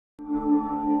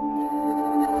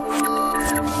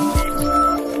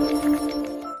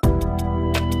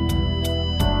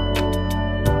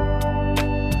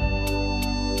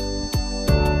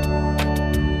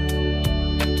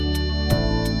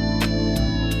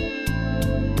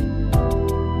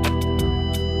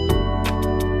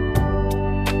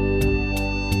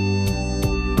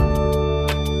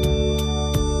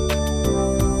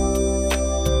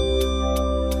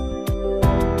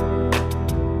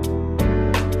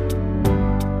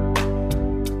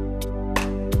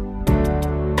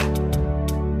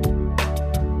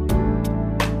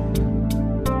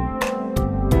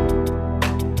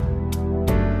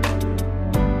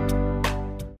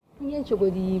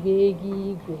chọgodi ibe ego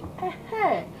igwe.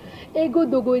 Ego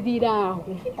dogodiri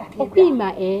ahụ. Ọkwa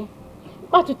ma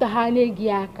kpatụta ha n'egi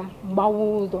aka mgbawa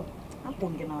ụzọ.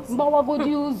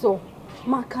 Mgbawagodi ụzọ.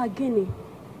 Maka gịnị?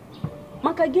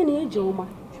 Maka gịnị Ijeọma?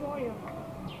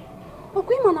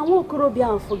 Ọkwa ịma na nwa okorobịa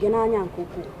ahụ fụ gị n'anya nke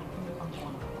ukwuu.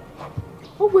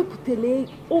 O wepụtara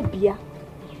obi ya.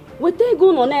 Weta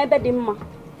ego nọ n'ebe dị mma.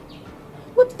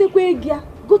 Wepụtakwa ego ya,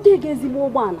 gote ego ezigbo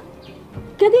ụgbọala.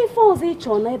 Kedu ife ọzọ ị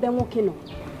chọrọ n'ebe nwoke nọ?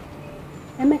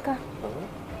 Emeka,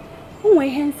 o nwere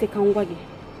ihe nsị ka ngwa gị.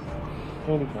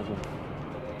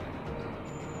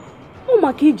 Ọ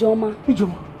maka Ijeọma.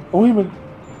 Ijeọma, onwe mere?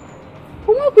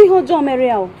 O nwekwa ihe ọjọọ mere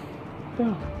ya o.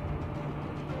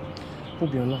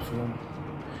 Obi alafụla m.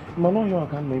 Mana ọhịa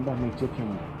ọka nọ ebe a na-eche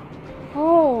kemgbe.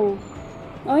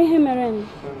 Ọ ihe mere m.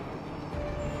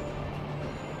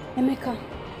 Emeka,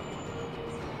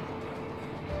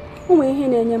 o nwere ihe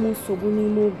na-enye m nsogbu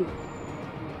n'ime obi.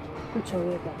 M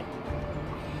chọrọ ịgwa.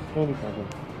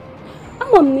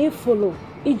 Ama m na ịfụlụ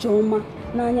Ijeọma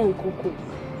n'anya nke ukwuu.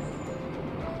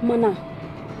 Mana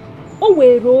o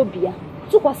were obi ya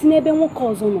tụkwasị n'ebe nwoke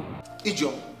ọzọ nọ.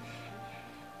 Ijeọma,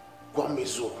 gwa m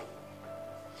eziokwu.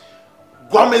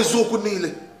 Gwa m eziokwu niile.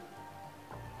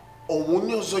 Ọnwụ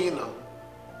onye ọzọ ị na-ahụ.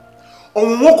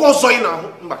 Ọnwụ nwoke ọzọ ị na-ahụ.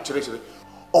 Mba, chere.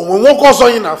 Ọnwụ nwoke ọzọ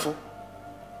ị na-afụ.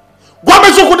 Gwa m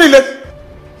eziokwu niile.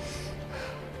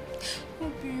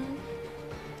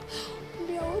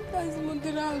 Obi aghọtazi m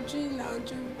ụdịrị ajụ ị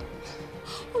na-ajụ.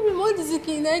 Obi m ọ dịzi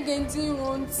ka ị na-ege ndị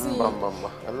iro ntị. Mba.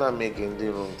 Ana m ege ndị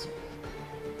iro ntị.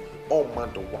 Ọ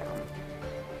mmadụ gwara m.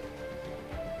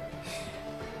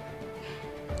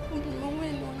 Obi m onwe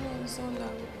na onye ọzọ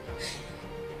na-arụ.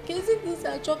 Kezi ka isi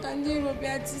achọ ka ndị iro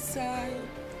bịa tisa anyị?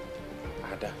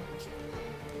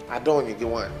 Ada onye gị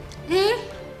nwaanyị.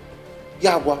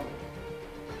 Ya gwa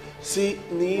si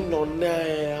na ị nọ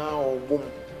na-aghọgbu m.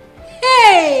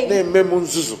 Na-eme m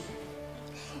nzuzu.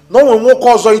 Na o nwere nwoke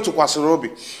ọzọ ị tụkwasịrị obi.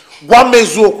 Gwa m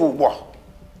eziokwu ugbu a.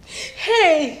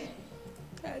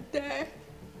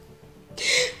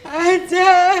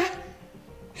 Ada.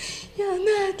 Ya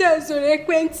na Ada zoro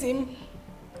ekwentị m.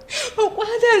 Ọkwa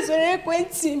Ada zoro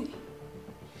ekwentị m.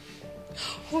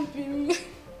 Obi m.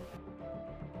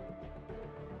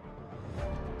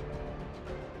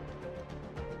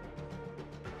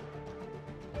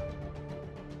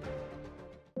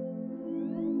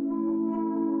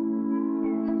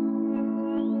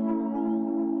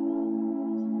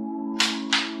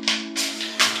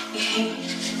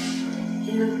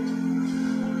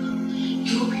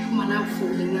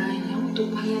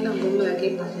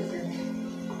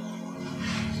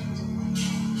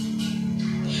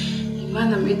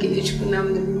 Mana mekele chukwu na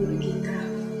mne mwuru gị taa.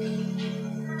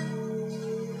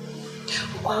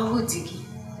 Ọkwa ahụ dị gị.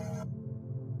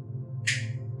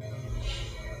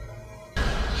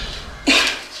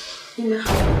 Ina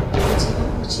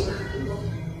Uche ha.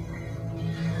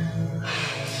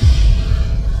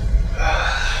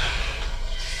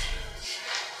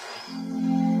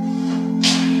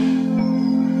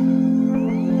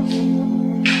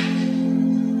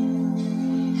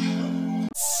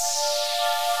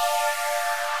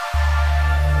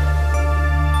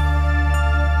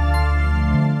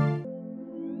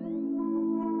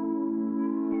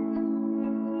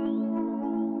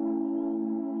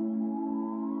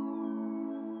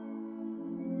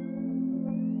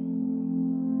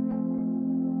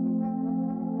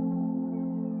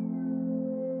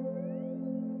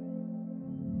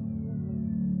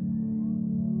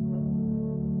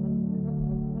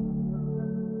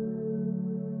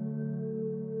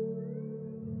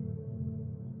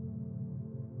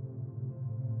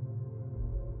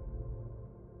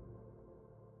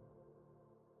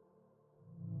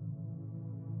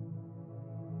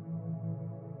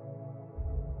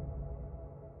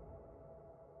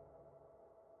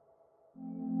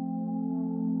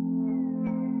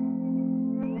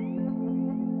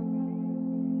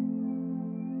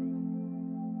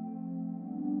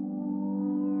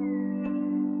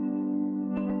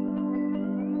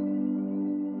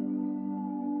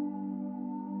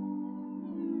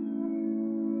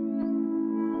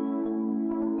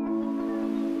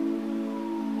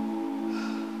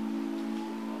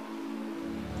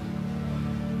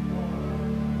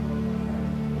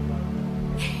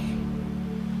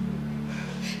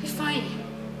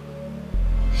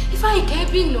 Ifeanyi ka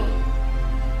ebe nọ.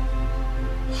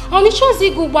 Ọ n'ịchọzi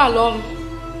ịga ụgbọala ọrụ.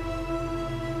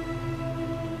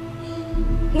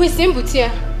 Wesi mbute ya.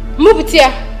 Mbute ya.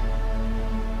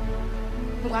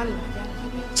 Ngwa anụ abịa.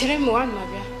 Chere m anụ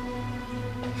abịa.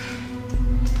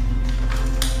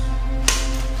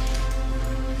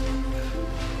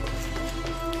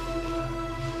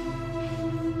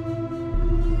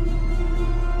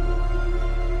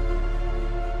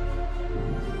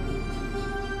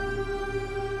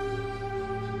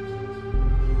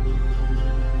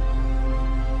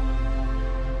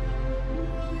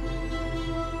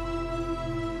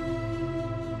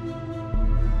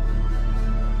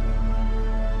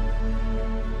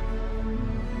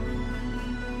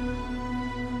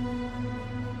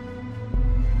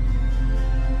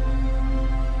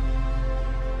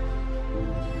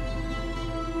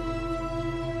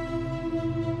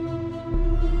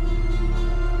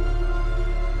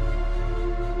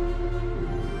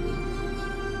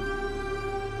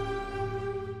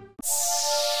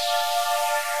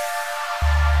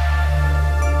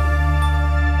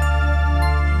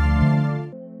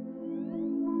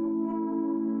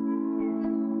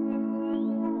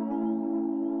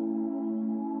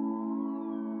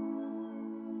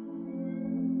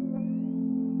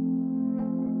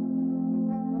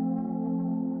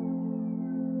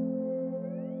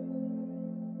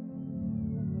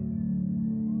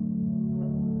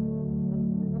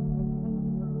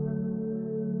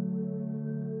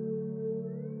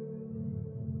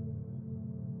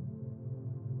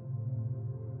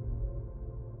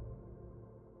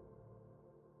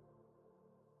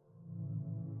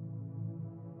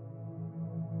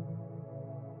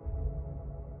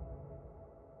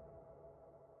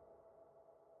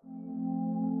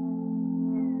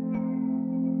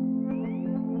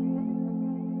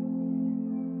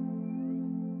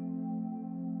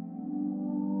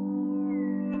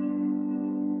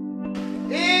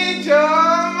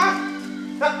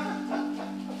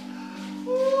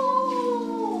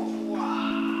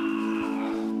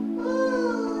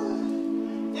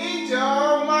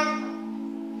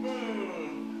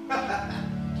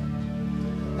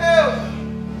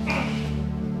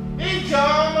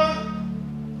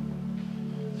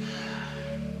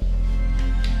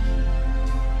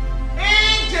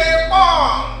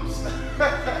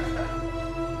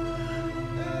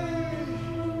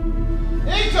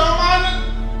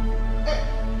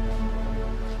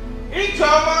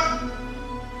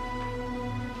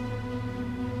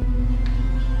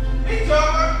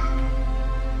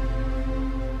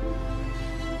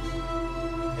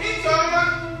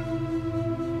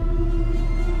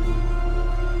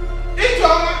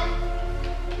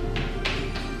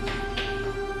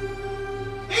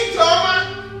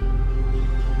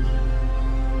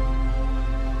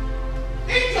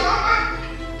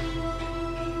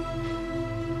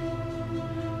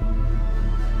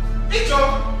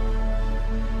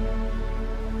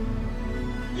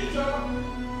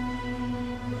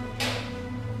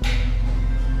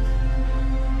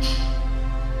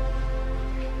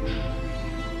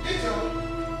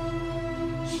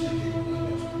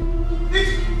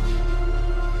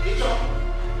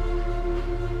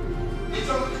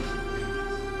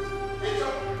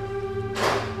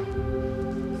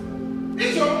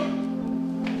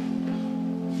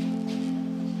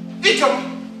 Ijeoma.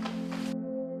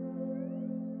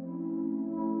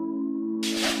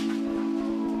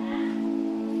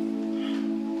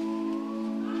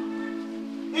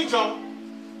 Ijeoma.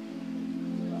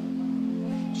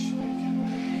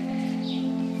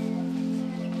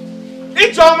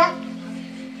 Ijeoma.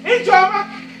 Ijeoma.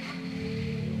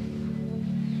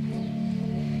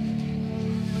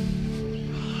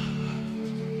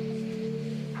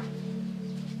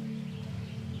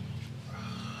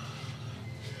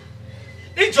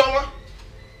 Ijeoma.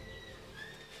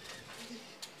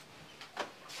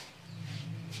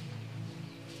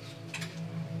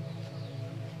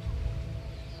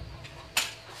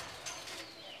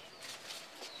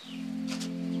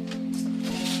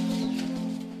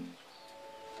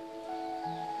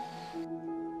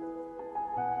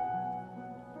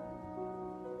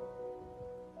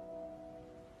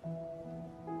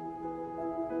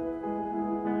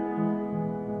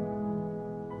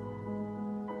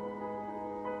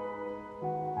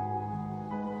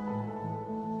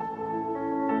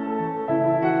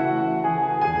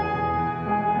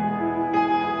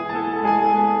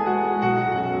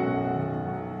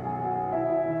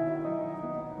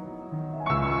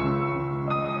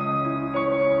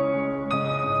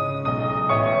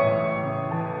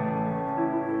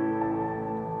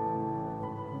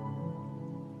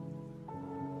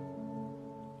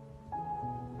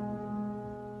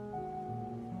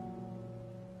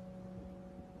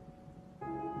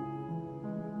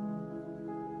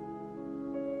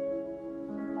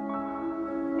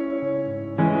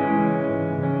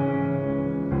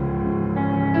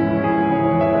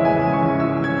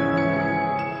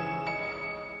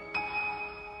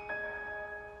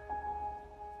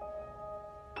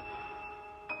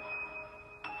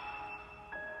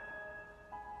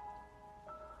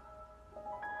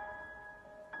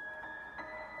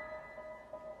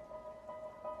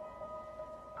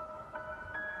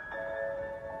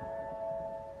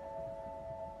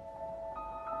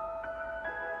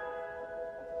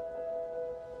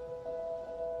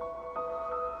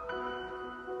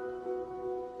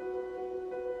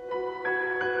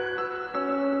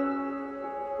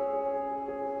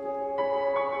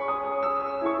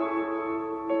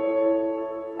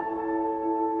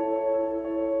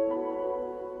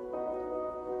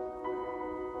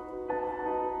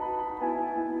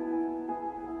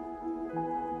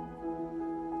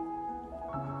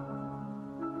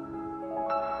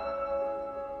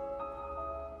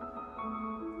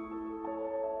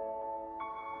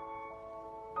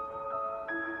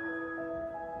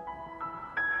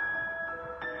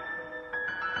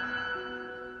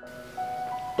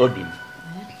 Obi m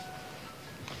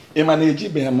ị ma na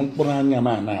ejibeghị m mkpụrụ anya m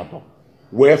na-abụ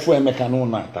wee fụ Emeka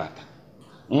n'ụlọ atata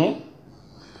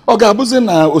ọ ga-abụzi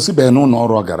na o sibeghị n'ụlọ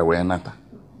ọrụ ọ gara wee nata.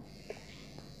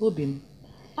 Obi m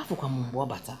afụkwa m mgbe ọ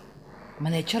bata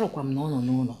mana echerọkwa m na ọ nọ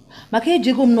n'ụlọ maka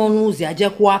ejego m n'ọnụ ụzọ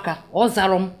ajekwuo aka ọ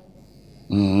zara m.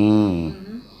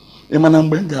 Ị ma na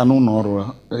mgbe m gaa n'ụlọ ọrụ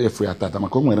efu ya tata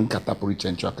maka o nwere nkata pụrụ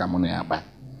iche nchọ ka mụ na ya kpaa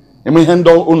eme ihe ndị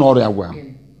ụlọ ọrụ ya gwa m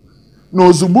na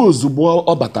ozugbo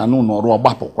ọ bata n'ụlọ ọrụ ọ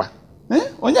gbapụkwa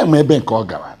onye ma ebe nke ọ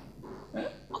gara.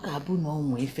 Ọ ga-abụ na ọ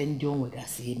nwee ife ndị o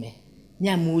nwegasị ime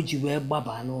ya ma o ji wee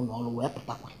gbaba n'ụlọ ọrụ wee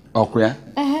pụtakwa. Ọkụ ya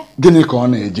gịnị ka ọ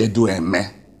na-eje du eme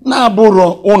na-abụrụ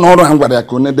ụlọ ọrụ a gwara ya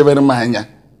ka ọ na-edebere m anya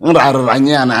nrarịra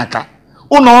nye ya n'aka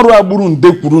ụlọ ọrụ a gburu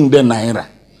nde kwuru nde naira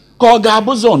ka ọ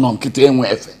ga-abụzi ọnọ nkịta enwe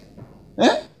efe.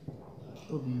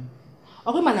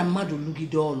 Ọ bụ mana mmadụ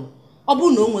lụgide ọrụ ọ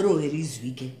bụrụ na o nwere ohere izu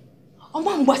ike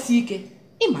ọgba mgbasi ike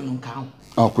ịmanụ nke ahụ.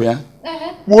 Ọkụ ya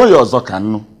kwuo ya ọzọ ka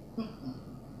nnu.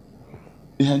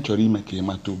 Ihe m chọrọ ime ka ị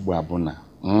mata ugbu a bụ na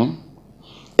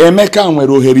Emeka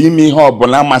nwere ohere ime ihe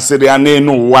ọbụla masịrị ya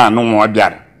n'elu ụwa anụnwa ọ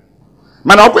bịara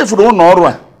mana ọ kwefuru ụlọ ọrụ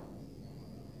a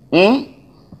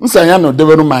nsa ya na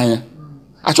odebere m anya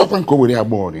achọkwa nke o were ya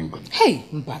gbaa ọrịngo.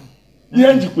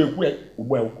 Ihe njikwa ekwu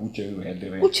ugbu a Uche wee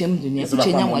dịrị Uche m dị na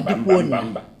Uche ya nwa dịkwuo na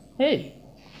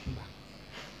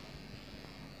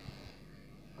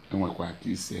enwekwa ka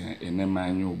isi ene m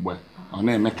anya ugbu a ọ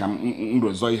na-eme ka m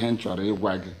rụzọ ihe m chọrọ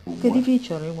ịgwa gị. Kedu ife ị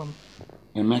chọrọ ịgwa m?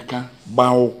 Emeka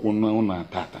gbaa ụkwụ n'ụlọ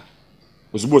atata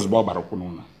ozugbo ọ gbara ụkwụ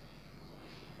n'ụlọ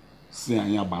si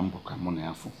anya gbaa mbọ ka mụ na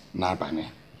ya fụ n'abalị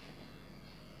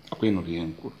akwa ịnụrụ ihe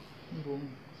m kwuru.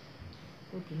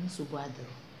 Oge nsogbu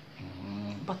adịrọ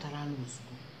batara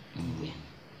n'ozugbo.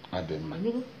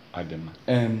 Adị mma.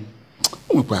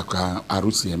 O nwekwa ka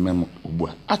arụ si eme m ugbu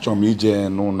a achọrọ m ije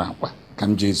n'ụlọ akwa ka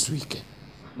m jee zuo ike.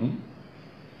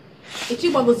 Echi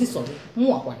gbagozi sọrọ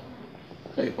mụ akwa.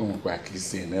 O nwekwa ka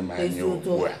isi ene m anya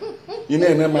ugbu a ị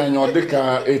na-ene m anya ọ dị ka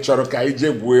ị chọrọ ka anyị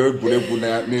jee gwuo egwuregwu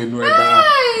n'elu ebe ahụ.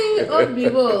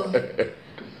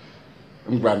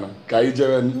 ngwana ka anyị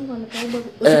jere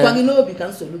osikwa gị n'obi ka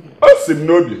nsogbu gị o si m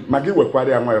n'obi ma gị wekwara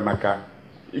ya nwayọ maka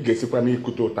ị ga-esikwa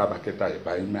n'ikute ụtaba kịta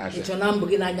ịba ime ahịa ịchọ na mbụ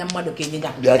gị n'anya mmadụ ka enye gị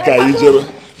bịa ka anyị jere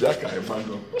bịa ka anyị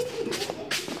gbago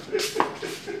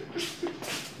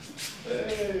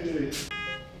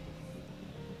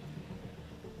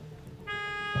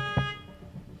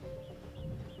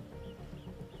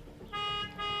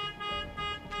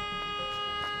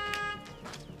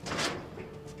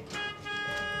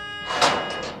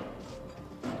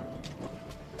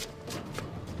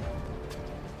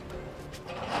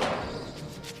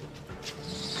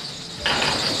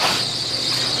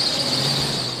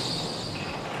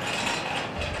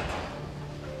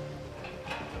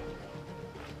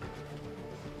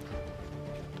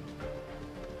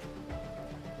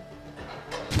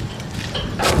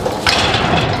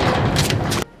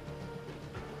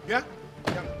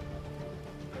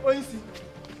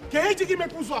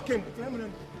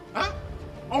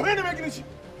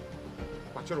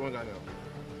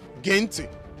gee ntị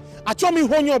achọọ m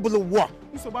ihe onye ọbụla ugbu a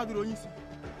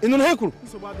ị nụrụ ha kwuru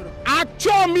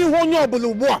achọọ m ihe onye ọbụla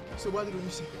ugbu a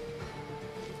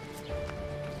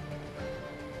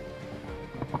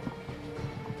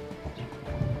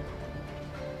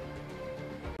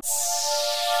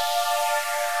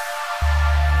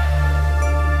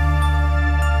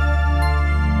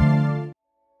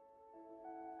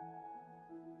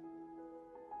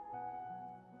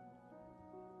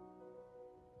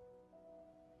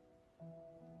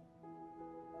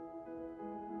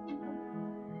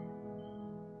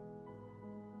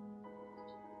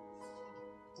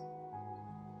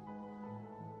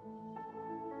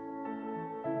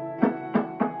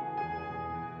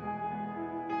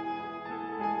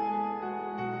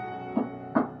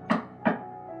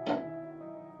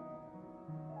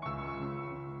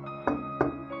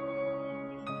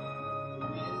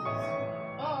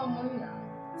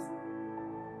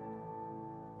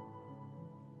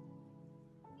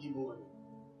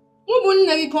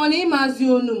ụmụnne gị ka ọ na ịmazi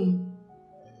onu m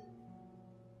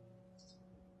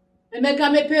Emeka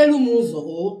mepeelu m ụzọ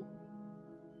o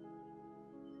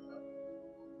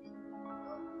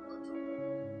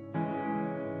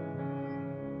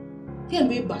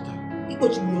kemgbe ị batara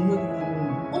ikpochigburu onwe gị n'ime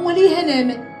ụlọ o nwere ihe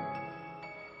na-eme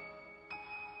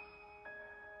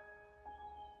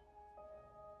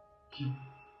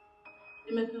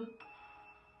Emeka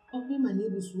ọ bụ ịma na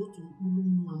ịbụso otu mkpụrụ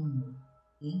nwa mmụọ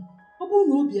ọ bụrụ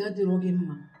na obi adịrọ gị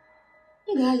mma m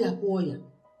ga-ayakwa ọya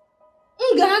m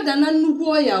ga-ada na nnukwu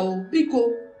ọya o biko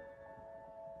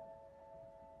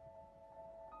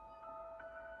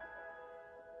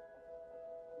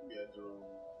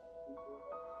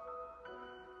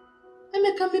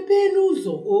Emeka mepeelu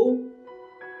ụzọ o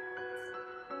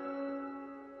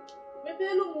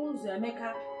mepeelu m ụzọ Emeka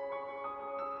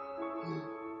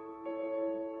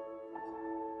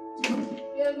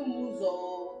mepeelu m ụzọ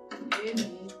enyi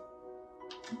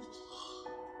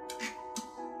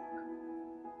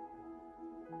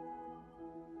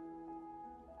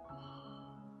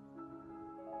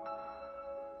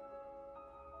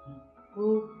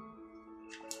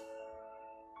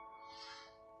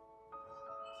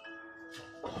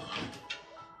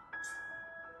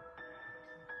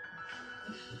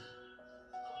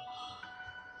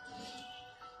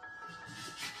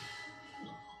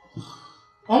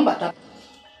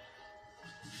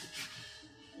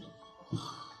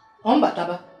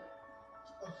Ombataba.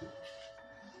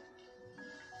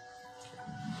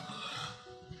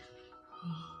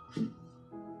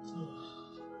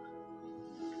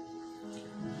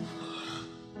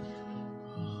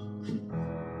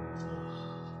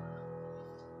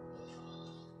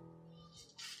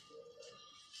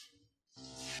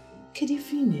 Kedu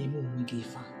ife ị na-eme onwe gị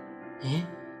ife a?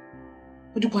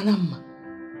 Ọ dịkwana mma.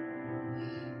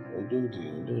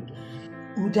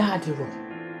 Udo adịrọ.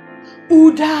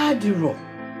 Udo adịrọ.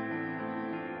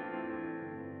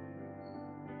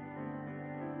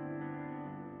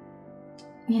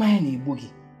 Mmanya na-egbu gị.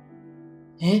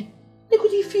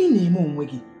 Legodo ife ị na-eme onwe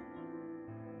gị.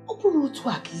 Ọ bụrụ otu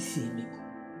a ka isi emebu.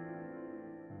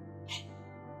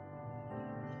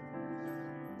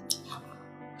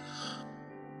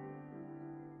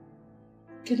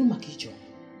 Kedu maka ịchọ?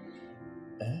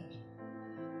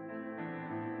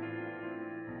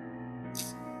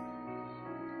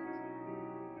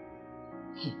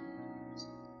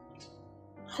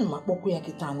 Ana m akpọkwa ya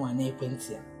kịta anụ a n'ekwentị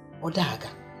ya. Ọ daga.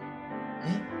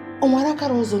 Ọ nwere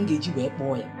akara ọzọ m ga-eji wee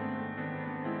kpọọ ya.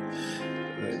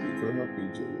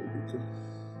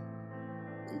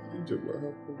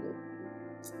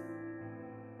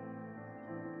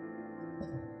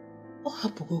 Ọ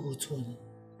hapụgo gị otu onye.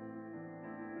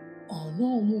 Ọ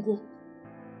n'ọmụgo.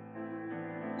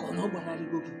 ka ọ na ọ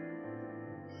gbanarịgo gị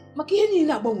maka ihe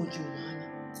niile agbanwejuru n'anya.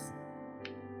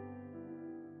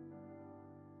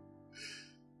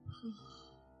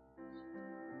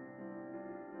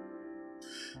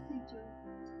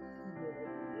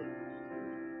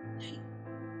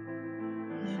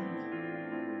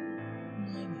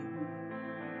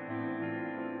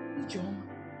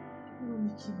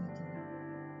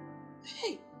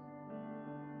 Hey!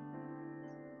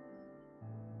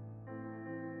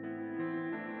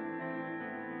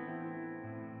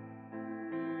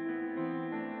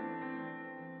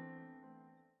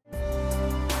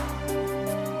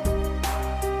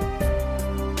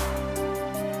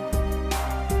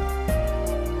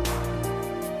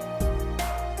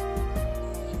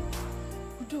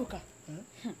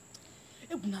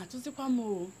 Egwu na-atụzikwa m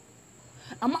o.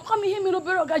 Amakwa m ihe mere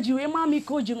obere ọga ji wee maa m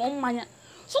ike o ji ṅụọ mmanya.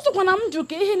 Sụtụkwana m jụ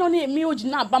ka ihe nọ na-eme o ji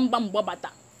na-aba mba mgbabata.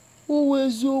 Owe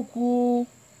eziokwu.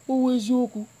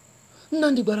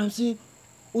 Nnamdi gwara m sị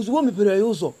ozugbo o mepere ya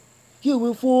ụzọ ya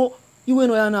wee fụọ iwe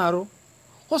nọ ya na-arụ.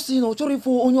 Ọ sị na ọ chọrọ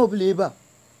ịfụ onye ọbụla ebe a.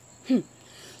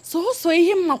 Sọsọ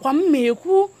ihe mmakwa m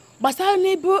ekwu gbasara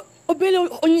n'ebe obere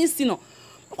onye isi nọ.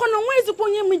 Ọkwa na onwe ezikwa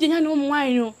onye m ije ya na ụmụ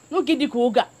nwaanyị n'oge dịka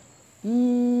oge a.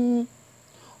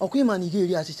 Ọkwa ịma na ị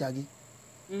ga-eri achịcha gị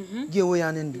ga-enwe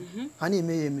ya ndụ ha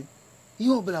na-eme ya eme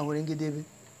ihe ọbụla nwere ngedebe.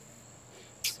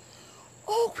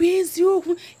 Ọkwa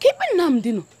eziokwu ka ebe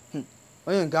Nnamdi nọ.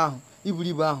 Onye nke ahụ iburu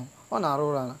ibu ahụ ọ na-arụ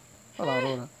ụra.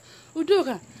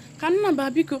 Udoka ka nna ba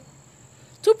biko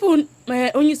tupu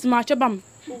onye isi m achọba m.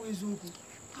 Eziokwu.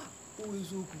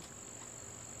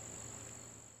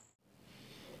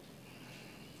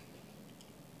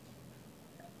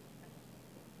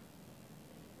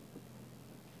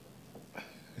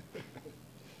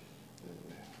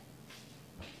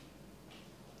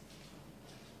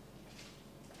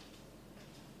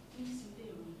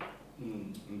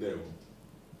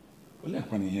 Olee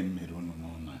akwana ihe m mere unu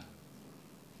n'ụlọ a?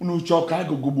 Unu chọọ ka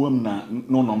agụgụgbuo m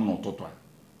n'ụlọ m n'ụtụtụ a.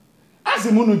 Asị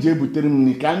m unu ji ebutere m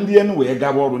nri ka ndị enu wee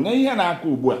gaba ọrụ na ihe na-aka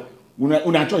ugbu a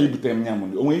unu achọghị ibutere m ya m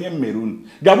nri. Onwe ihe m mere unu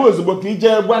gaba ozugbo ka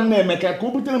ije gwa nna Emeka ka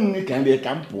o butere m nri ka nri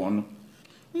ka m pụọ ọnụ.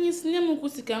 Onye isi nne m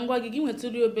kwụsị ka m gwa gị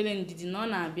nwetụrụ obere ndidi na ọ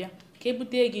na-abịa ka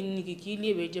ebute gị nri gị ka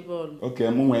ilie wee jebe ọrụ. Oke,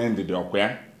 m nwere ndidi ọkwa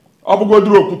ya. Ọ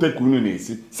bụgodoro okwute ka unu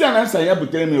na-esi si ya na nsa ya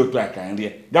butere m otu a ka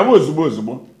nri gaba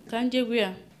ozugbo ka njegwu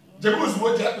ya jebe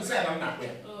ozugbo ji akpụsị ya na nnakwa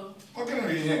ya. Ọ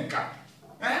gịnị ihe nke a?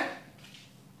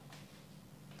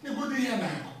 N'egodo ihe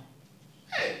na-akụ.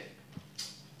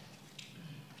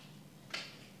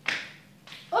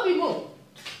 Obi bụ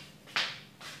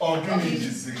Ọ gịnị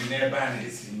jiziri n'ebe a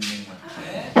na-esi nri nwa?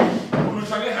 Unu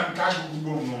chọrọ ịha m ka agụgụgbo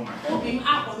m n'ụlọ. Obi m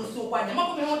akwadosi ụkwụ anya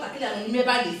makwa m nwatakịrị a nọ n'ime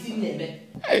ebe a na-esi nri ebe.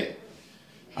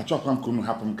 Achọkwa m ka unu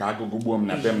hapụ m ka agụgụgbo m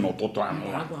na be m n'ụtụtụ ahụ.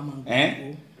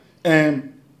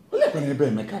 Olekwana ebe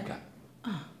Emeka ka?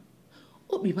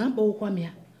 Obi ma mkpọwụkwa m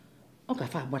ya ọ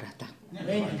gafe agbadata.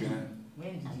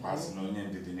 Akwasị na onye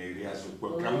ndidi na-eri azụ ukpo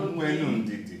ka m nwee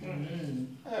ndidi.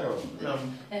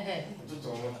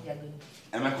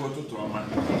 Emeka, ụtụtụ ọma.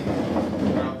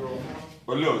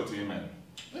 Olee otu ị mere?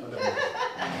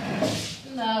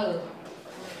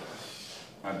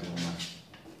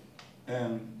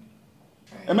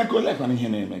 Emeka, olekwana ihe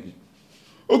na-eme gị?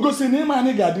 O gosi na ịma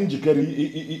anyị ga-adị njikere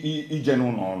ije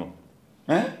n'ụlọ ọrụ.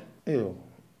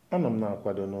 Anọ m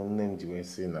na-akwado na nne m ji wee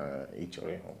sị na ị chọrọ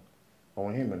ịhụ.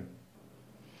 Ọ ihe mere?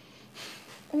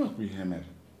 O nwekwa ihe mere,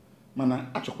 mana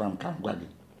achọkwara m ka m gwa gị.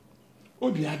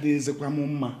 Obi adịghịzikwa m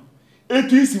mma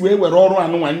etu isi wee were ọrụ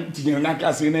anụnwa tinyere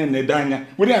n'aka sị na-enedo anya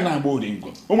were ya na-agba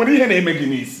oringo. O nwere ihe na-eme gị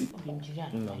n'isi?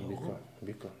 Nna m,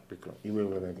 biko iwe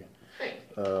were gị.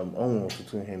 Ọ nwere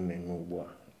ọtụtụ ihe na-eme ugbu a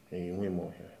enwe m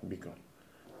ohere biko,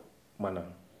 mana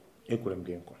ekwere m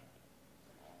gị nkwa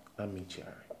na m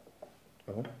echegharị.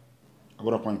 Ọ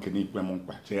bụrụkwa nke n'ikpe m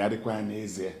nkwa chegharịkwa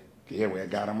n'ezie ka ihe wee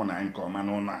gara mụ na nke ọma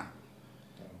n'ụlọ a.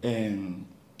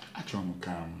 Achọrọ m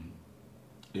ka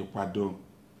ịkwado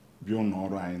bịa ụlọ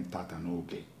ọrụ anyị tata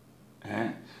n'oge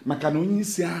maka na onye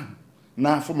isi ahụ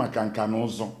na-afụ maka nka na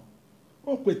ụzụ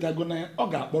o kwetago na ọ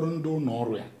ga-akpọrọ ndị ụlọ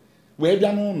ọrụ ya wee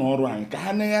bịa n'ụlọ ọrụ anyị ka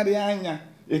ha negharịa anya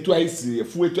etu anyị si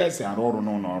arụ ọrụ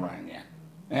n'ụlọ ọrụ anyị ya.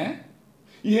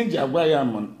 Ihe m ji agwa ya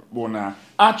bụ na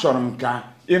achọrọ m ka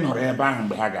ị nọrọ ebe ahụ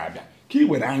mgbe ha ga-abịa ka ị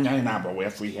were anya anyị na-abụ wee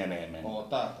fụ ihe na-eme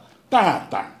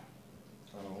tata.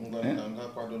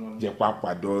 Jekwa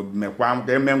kwado mekwa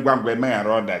ka eme ngwa ngwa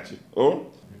emeghara ọdachi.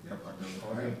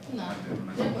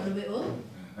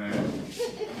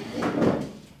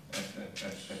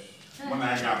 Mụ na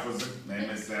anyị ga-afụzi na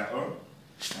emesịa.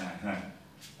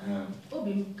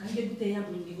 Obi m ka ndị bute ya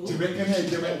bụ ndị go.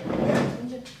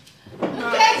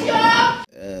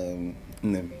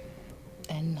 Nne m.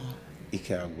 Enna. Ike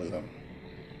ike agwụla m.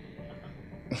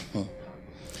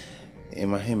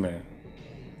 Ịma ihe mere,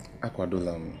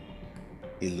 akwadola m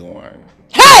ịlụ nwanyị.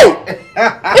 Hey!